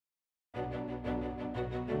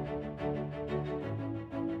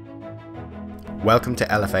Welcome to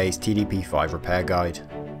LFA's TDP5 repair guide.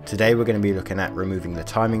 Today we're going to be looking at removing the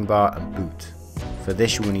timing bar and boot. For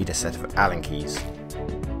this you will need a set of Allen keys.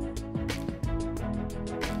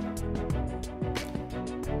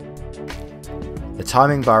 The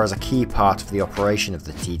timing bar is a key part of the operation of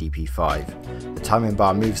the TDP5. The timing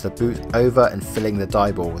bar moves the boot over and filling the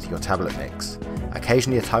die ball with your tablet mix.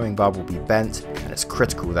 Occasionally a timing bar will be bent and it's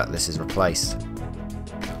critical that this is replaced.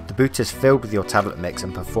 The boot is filled with your tablet mix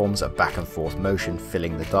and performs a back and forth motion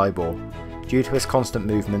filling the die ball. Due to its constant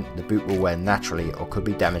movement, the boot will wear naturally or could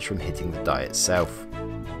be damaged from hitting the die itself.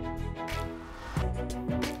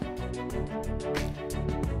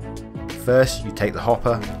 First, you take the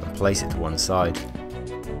hopper and place it to one side.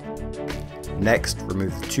 Next,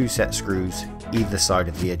 remove the two set screws either side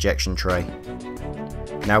of the ejection tray.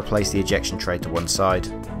 Now place the ejection tray to one side.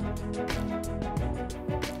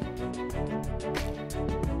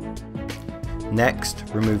 Next,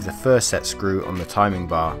 remove the first set screw on the timing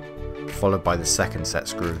bar, followed by the second set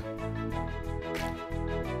screw.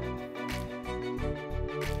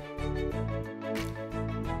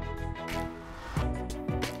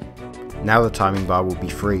 Now the timing bar will be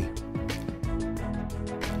free.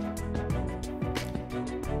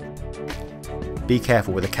 Be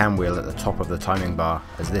careful with the cam wheel at the top of the timing bar,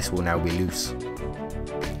 as this will now be loose.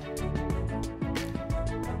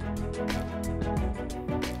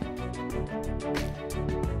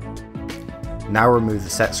 Now remove the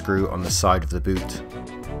set screw on the side of the boot.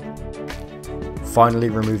 Finally,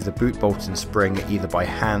 remove the boot bolt and spring either by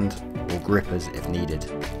hand or grippers if needed.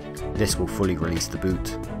 This will fully release the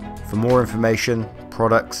boot. For more information,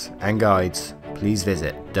 products and guides, please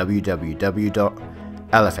visit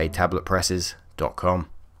www.lfatabletpresses.com.